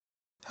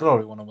Hello,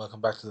 everyone, and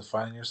welcome back to the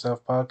Finding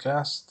Yourself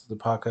podcast, the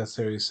podcast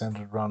series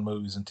centered around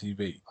movies and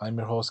TV. I'm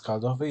your host, Cal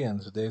Duffy, and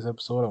in today's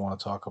episode, I want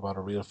to talk about a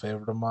real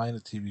favorite of mine, a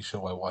TV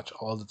show I watch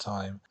all the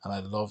time, and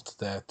I love to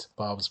death,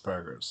 Bob's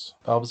Burgers.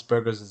 Bob's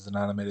Burgers is an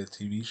animated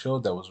TV show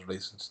that was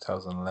released in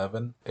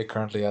 2011. It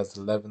currently has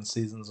 11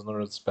 seasons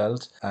under its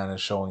belt and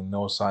is showing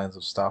no signs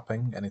of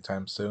stopping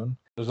anytime soon.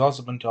 There's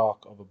also been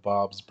talk of a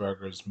Bob's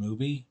Burgers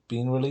movie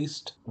being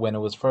released. When it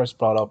was first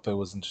brought up, it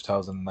was in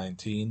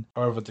 2019.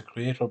 However, the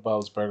creator of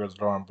Bob's Burgers,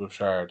 Lauren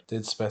Bouchard,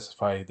 did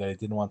specify that he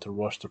didn't want to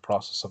rush the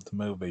process of the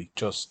movie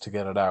just to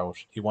get it out.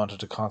 He wanted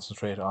to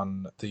concentrate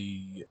on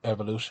the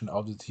evolution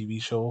of the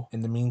TV show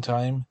in the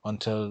meantime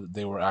until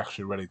they were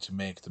actually ready to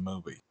make the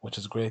movie, which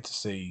is great to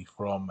see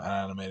from an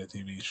animated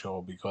TV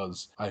show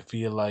because I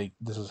feel like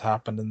this has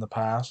happened in the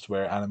past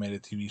where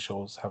animated TV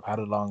shows have had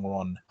a long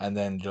run and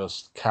then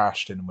just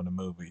cashed in with a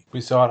movie.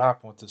 We saw it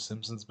happen with the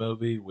Simpsons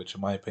movie, which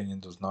in my opinion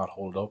does not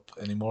hold up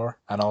anymore.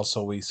 And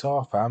also we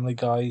saw Family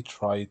Guy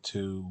try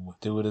to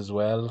do it as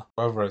well.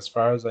 However, as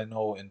far as I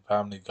know, in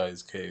Family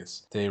Guy's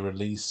case, they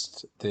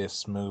released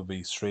this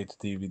movie straight to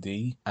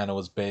DVD and it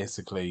was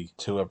basically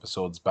two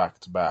episodes back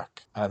to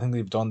back. And I think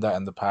they've done that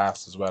in the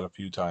past as well a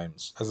few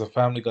times. As a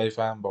Family Guy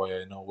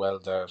fanboy, I know well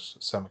that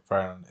Sam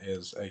MacFarlane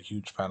is a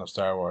huge fan of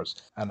Star Wars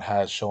and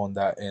has shown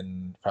that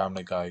in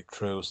Family Guy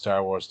through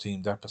Star Wars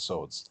themed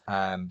episodes.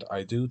 And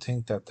I do think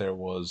that there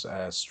was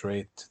a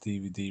straight to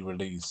DVD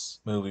release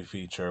movie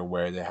feature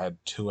where they had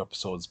two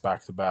episodes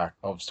back to back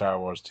of Star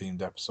Wars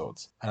themed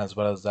episodes. And as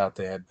well as that,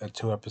 they had a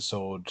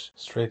two-episode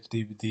straight to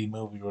DVD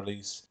movie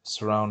release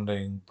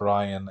surrounding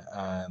Brian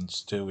and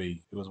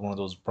Stewie. It was one of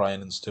those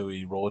Brian and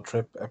Stewie road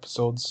trip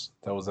episodes.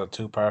 That was a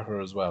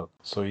two-parter as well.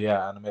 So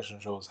yeah, animation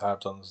shows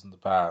have done this in the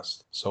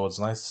past. So it's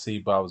nice to see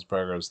Bob's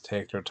Burgers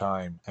take their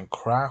time and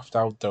craft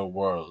out their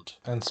world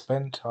and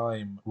spend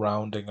time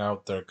rounding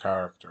out their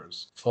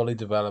characters, fully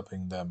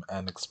developing them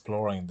and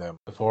exploring them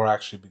before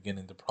actually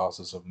beginning the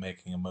process of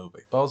making a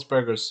movie. Bob's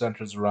Burgers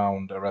centers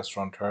around a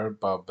restaurateur,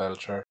 Bob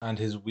Belcher, and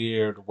his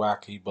weird,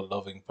 wacky,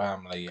 but-loving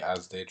family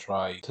as they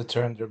try to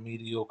turn their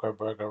mediocre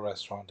burger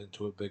restaurant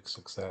into a big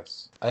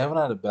success. I haven't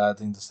had a bad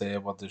thing to say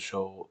about this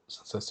show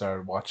since I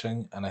started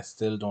watching, and I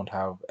still don't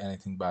have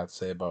anything bad to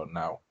say about it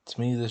now.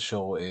 To me, this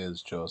show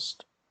is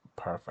just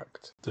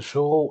perfect. The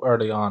show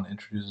early on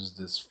introduces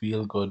this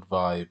feel good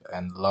vibe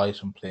and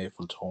light and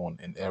playful tone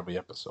in every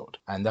episode,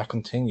 and that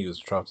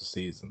continues throughout the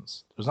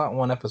seasons. There's not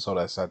one episode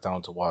I sat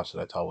down to watch that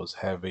I thought was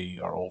heavy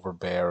or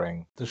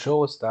overbearing. The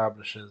show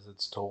establishes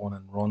its tone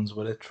and runs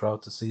with it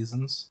throughout the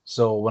seasons,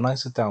 so when I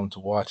sit down to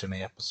watch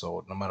any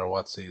episode, no matter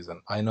what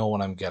season, I know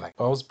what I'm getting.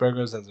 Bob's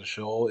Burgers as a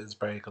show is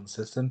very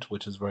consistent,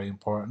 which is very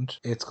important.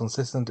 It's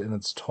consistent in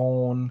its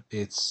tone,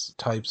 its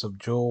types of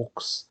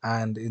jokes,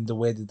 and in the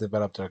way they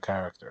develop their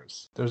characters.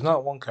 There's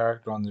not one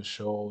character on this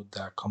show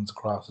that comes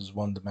across as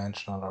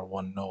one-dimensional or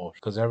one-note,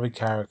 because every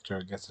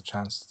character gets a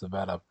chance to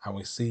develop, and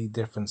we see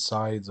different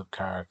sides of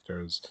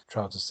characters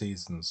throughout the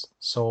seasons.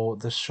 So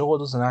the show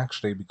doesn't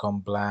actually become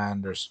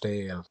bland or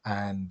stale,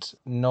 and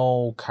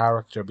no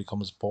character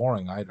becomes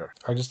boring either.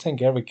 I just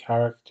think every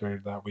character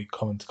that we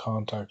come into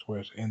contact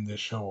with in this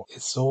show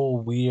is so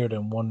weird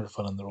and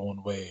wonderful in their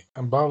own way.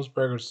 And Bob's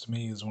Burgers to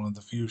me is one of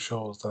the few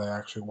shows that I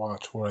actually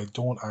watch where I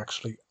don't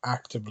actually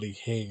actively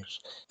hate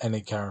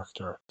any character.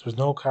 There's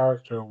no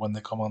character when they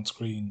come on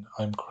screen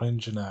I'm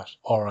cringing at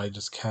or I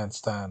just can't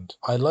stand.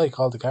 I like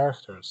all the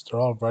characters. They're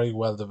all very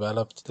well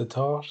developed. The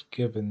thought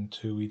given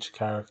to each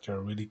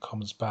character really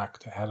comes back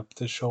to help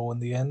the show in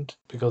the end,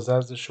 because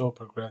as the show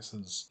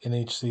progresses in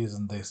each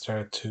season they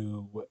start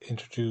to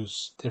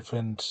introduce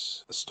different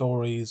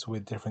stories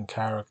with different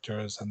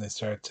characters and they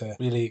start to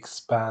really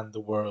expand the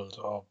world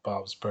of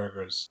Bob's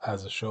Burgers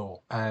as a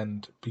show.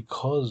 And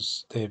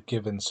because they've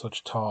given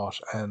such thought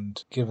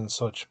and given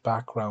such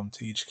background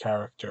to each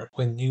character,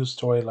 when new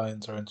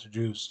storylines are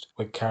introduced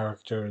with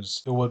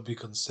characters who would be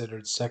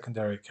considered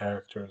secondary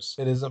characters,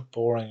 it isn't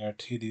boring or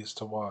tedious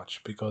to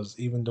watch, because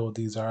even though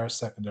these are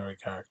secondary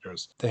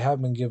characters, they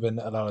have been given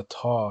a lot of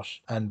thought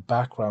and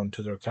background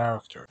to their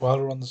character. While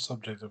we're on the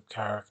subject of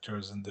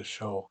characters in the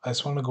show, I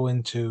just want to go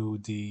into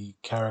the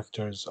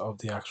characters of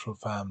the actual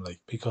family,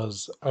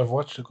 because I've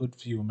watched a good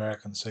few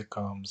American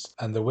sitcoms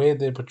and the way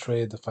they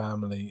portray the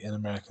family in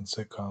American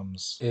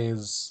sitcoms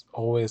is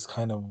always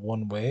kind of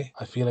one way.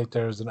 I feel like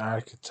there's an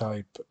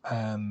archetype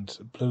and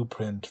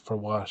blueprint for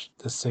what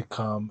the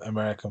sitcom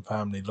American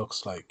family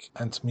looks like.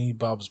 And to me,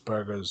 Bob's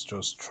Burgers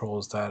just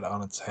throws that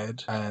on its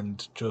head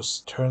and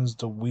just turns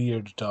the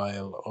weird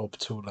dial up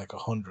to like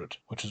 100,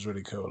 which is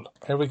really cool.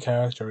 Every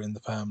character in the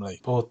family,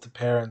 both the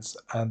parents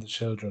and the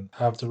children,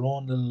 have their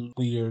own little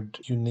weird,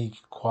 unique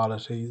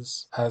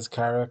qualities as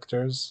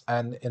characters,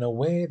 and in a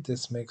way,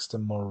 this makes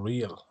them more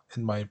real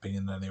in my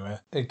opinion anyway.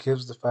 It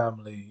gives the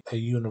family a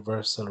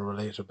universal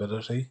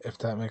relatability, if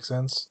that makes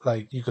sense.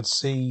 Like, you could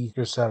see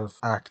yourself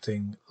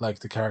acting like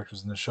the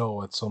characters in the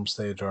show at some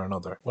stage or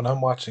another. When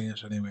I'm watching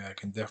it anyway, I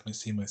can definitely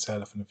see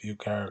myself in a few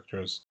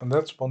characters. And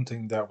that's one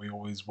thing that we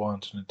always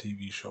want in a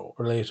TV show,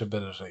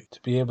 relatability.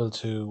 To be able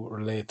to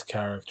relate to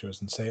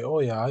characters and say, oh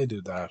yeah, I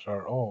do that,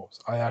 or oh,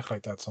 I act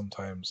like that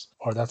sometimes,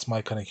 or that's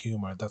my kind of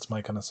humor, that's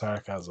my kind of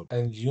sarcasm.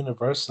 And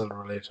universal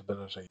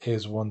relatability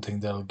is one thing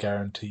that'll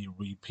guarantee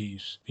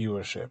repeat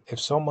viewership. If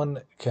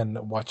someone can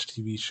watch a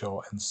TV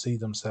show and see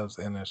themselves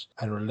in it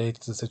and relate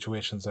to the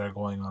situations that are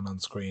going on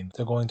screen,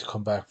 they're going to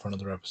come back for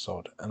another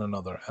episode and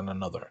another and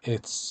another.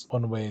 It's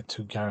one way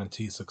to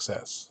guarantee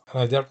success.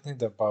 And I definitely think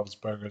that Bob's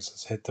Burgers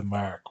has hit the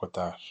mark with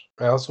that.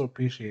 I also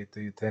appreciate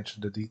the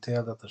attention to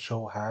detail that the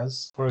show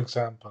has. For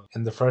example,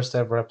 in the first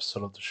ever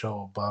episode of the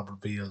show, Bob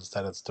reveals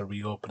that it's the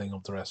reopening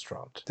of the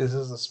restaurant. This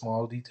is a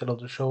small detail of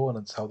the show and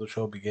it's how the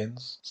show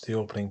begins. It's the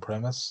opening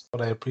premise.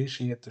 But I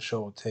appreciate the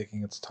show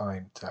taking its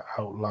time to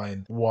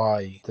outline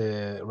why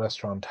the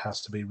restaurant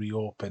has to be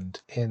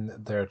reopened in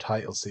their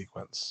title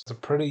sequence. It's a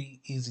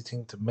pretty easy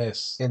thing to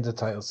miss in the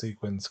title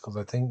sequence because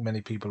I think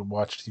many people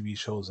watch TV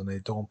shows and they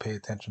don't pay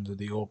attention to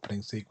the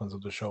opening sequence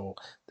of the show.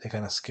 They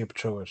kind of skip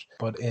through it.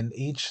 But in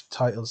each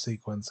title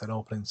sequence and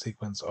opening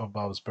sequence of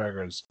Bob's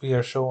Burgers, we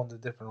are shown the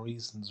different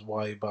reasons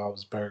why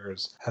Bob's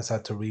Burgers has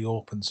had to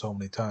reopen so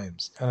many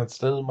times. And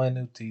it's little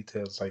minute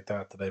details like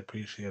that that I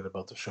appreciate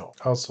about the show.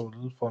 Also, a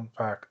little fun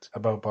fact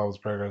about Bob's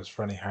Burgers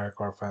for any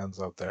hardcore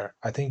fans out there.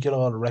 I think you'll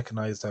all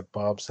recognize that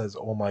Bob says,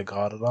 oh my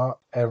god, a lot.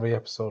 Every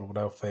episode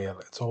without fail.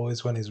 It's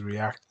always when he's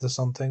reacting to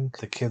something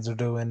the kids are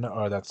doing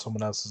or that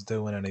someone else is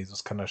doing and he's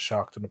just kind of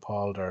shocked and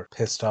appalled or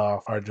pissed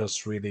off or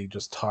just really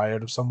just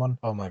tired of someone.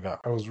 Oh my god.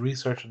 I was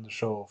researching the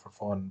show for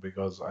fun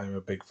because I'm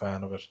a big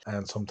fan of it,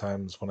 and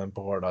sometimes when I'm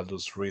bored I'll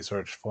just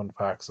research fun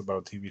facts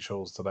about TV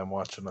shows that I'm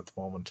watching at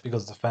the moment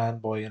because the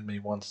fanboy in me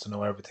wants to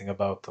know everything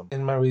about them.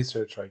 In my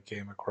research I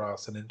came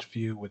across an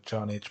interview with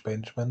John H.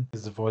 Benjamin.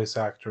 He's the voice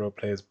actor who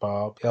plays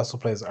Bob. He also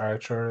plays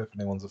Archer, if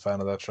anyone's a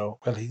fan of that show.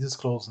 Well, he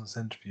disclosed in this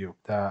interview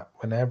that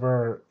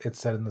whenever it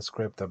said in the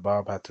script that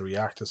Bob had to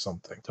react to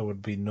something, there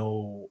would be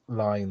no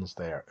lines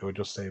there. It would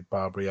just say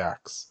Bob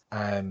reacts.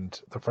 And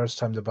the first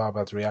time that Bob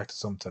had to react to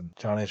something,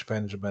 John H.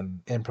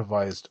 Benjamin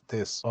improvised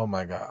this. Oh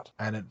my god.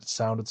 And it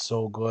sounded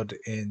so good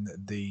in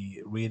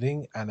the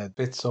reading and it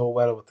fit so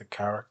well with the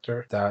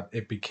character that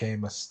it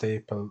became a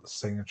staple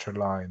signature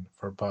line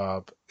for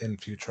Bob in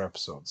future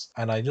episodes.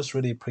 And I just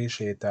really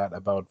appreciate that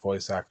about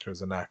voice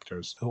actors and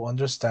actors who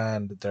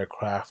understand their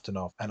craft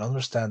enough and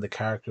understand the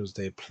characters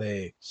they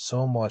play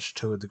so much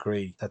to a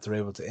degree that they're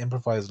able to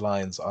improvise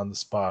lines on the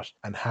spot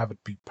and have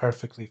it be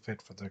perfectly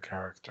fit for their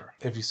character.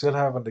 If you still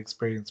haven't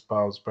experienced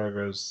Bob's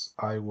Burgers,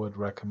 I would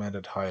recommend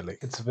it highly.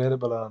 It's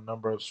available on a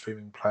number of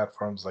streaming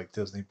platforms like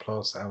Disney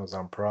Plus,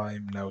 Amazon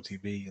Prime, Now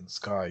TV, and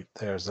Sky.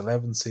 There's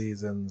 11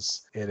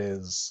 seasons. It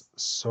is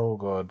so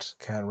good.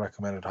 Can't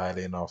recommend it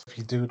highly enough. If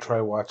you do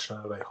try watching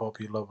it, I hope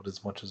you love it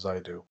as much as I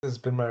do. This has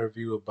been my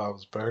review of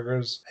Bob's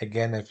Burgers.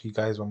 Again, if you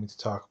guys want me to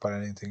talk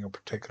about anything in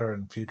particular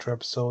in future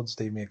episodes,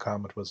 leave me a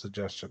comment with a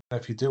suggestion. And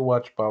if you do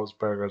watch Bob's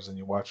Burgers and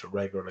you watch it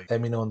regularly,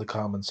 let me know in the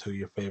comments who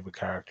your favorite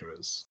character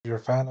is. If you're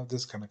a fan of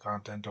this kind of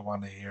content or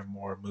want to hear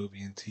more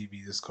movie and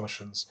TV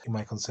discussions, you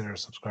might consider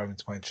subscribing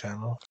to my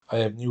channel. I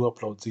have new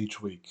uploads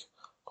each week.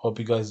 Hope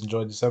you guys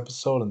enjoyed this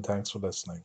episode and thanks for listening.